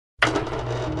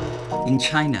In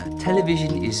China,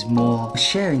 television is more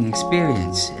sharing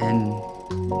experience and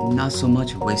not so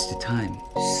much a waste of time.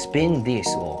 Spin this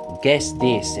or guess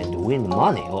this and win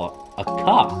money or a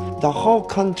car. The whole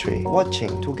country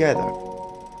watching together.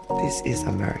 This is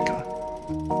America.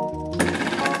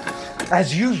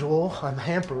 As usual, I'm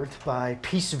hampered by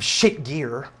piece of shit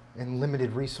gear and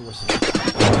limited resources.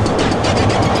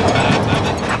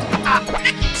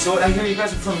 So I hear you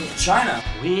guys are from China.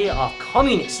 We are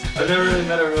communists. I've never really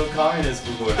met a real communist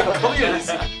before. Communist?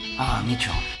 Ah,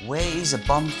 Mitchell, where is a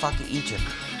bumfuck Egypt?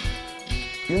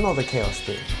 You know the chaos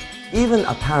theory. Even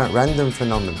apparent random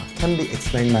phenomena can be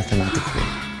explained mathematically.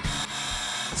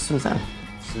 Suzanne.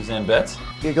 Suzanne Betts?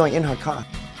 We're going in her car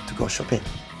to go shopping.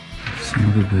 Son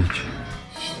of a bitch.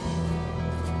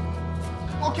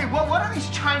 Okay, well, what are these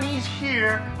Chinese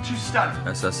here to study?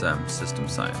 SSM, System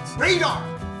Science. Radar!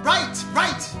 Right,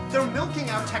 right! They're milking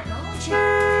our technology.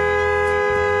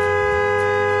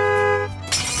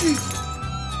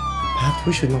 Perhaps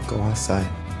we should not go outside.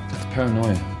 That's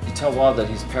paranoia. You tell Wild that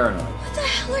he's paranoid. What the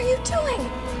hell are you doing?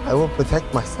 I will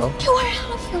protect myself. You are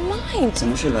out of your mind. 咱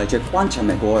们是来自观察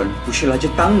美国人，不是来自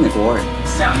当美国人。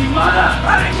像你妈的！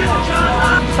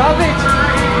 Stop it!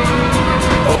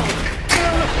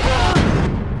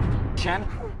 Chen?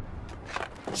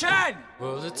 Chen!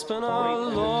 Well, it's been a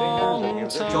long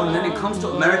time. John Lennon comes to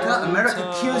America,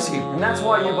 America kills him. And that's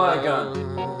why you buy a gun.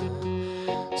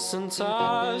 Since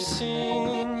I've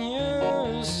seen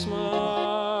you smile.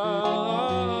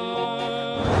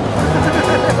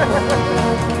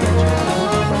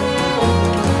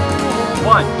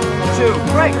 1, 2,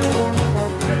 break!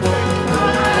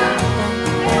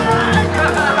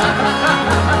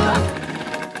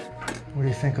 What do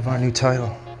you think of our new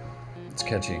title? It's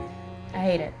catchy. I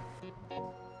hate it.